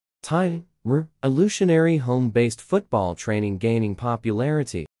Revolutionary home-based football training gaining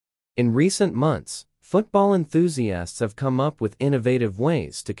popularity. In recent months, football enthusiasts have come up with innovative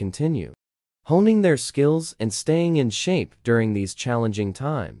ways to continue honing their skills and staying in shape during these challenging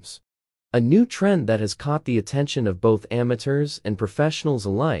times. A new trend that has caught the attention of both amateurs and professionals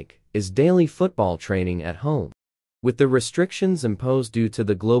alike is daily football training at home. With the restrictions imposed due to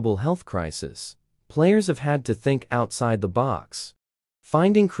the global health crisis, players have had to think outside the box,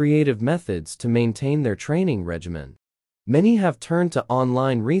 finding creative methods to maintain their training regimen. Many have turned to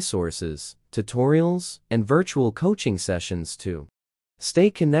online resources, tutorials, and virtual coaching sessions to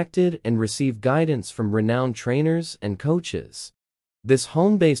stay connected and receive guidance from renowned trainers and coaches. This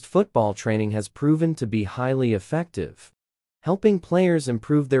home-based football training has proven to be highly effective, helping players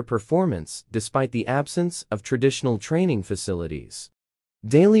improve their performance despite the absence of traditional training facilities.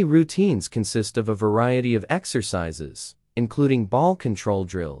 Daily routines consist of a variety of exercises, including ball control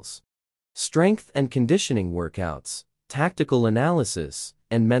drills, strength and conditioning workouts, tactical analysis,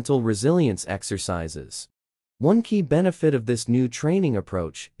 and mental resilience exercises. One key benefit of this new training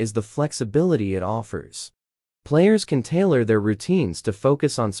approach is the flexibility it offers. Players can tailor their routines to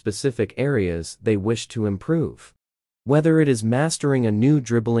focus on specific areas they wish to improve, whether it is mastering a new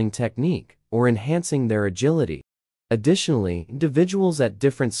dribbling technique or enhancing their agility. Additionally, individuals at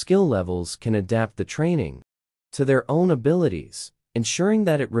different skill levels can adapt the training to their own abilities, ensuring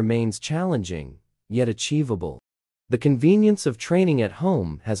that it remains challenging, yet achievable. The convenience of training at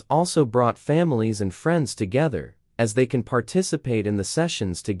home has also brought families and friends together, as they can participate in the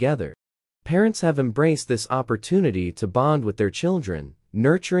sessions together. Parents have embraced this opportunity to bond with their children,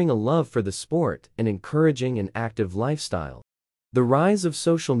 nurturing a love for the sport and encouraging an active lifestyle. The rise of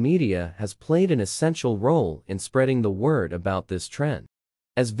social media has played an essential role in spreading the word about this trend.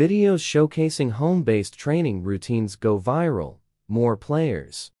 As videos showcasing home-based training routines go viral, more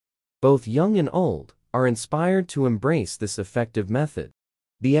players, both young and old, are inspired to embrace this effective method.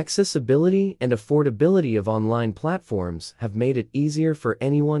 The accessibility and affordability of online platforms have made it easier for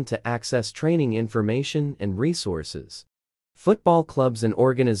anyone to access training information and resources. Football clubs and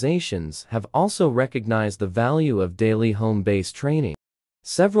organizations have also recognized the value of daily home-based training.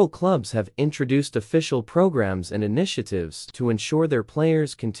 Several clubs have introduced official programs and initiatives to ensure their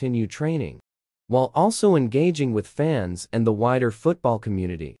players continue training, while also engaging with fans and the wider football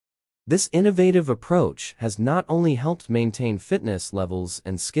community. This innovative approach has not only helped maintain fitness levels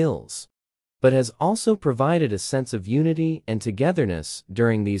and skills, but has also provided a sense of unity and togetherness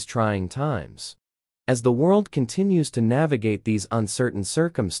during these trying times. As the world continues to navigate these uncertain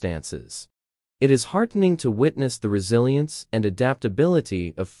circumstances, it is heartening to witness the resilience and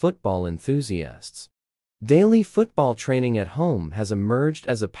adaptability of football enthusiasts. Daily football training at home has emerged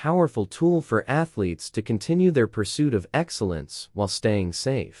as a powerful tool for athletes to continue their pursuit of excellence while staying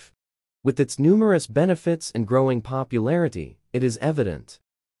safe. With its numerous benefits and growing popularity, it is evident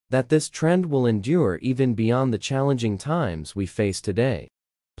that this trend will endure even beyond the challenging times we face today.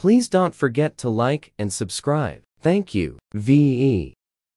 Please don't forget to like and subscribe. Thank you. VE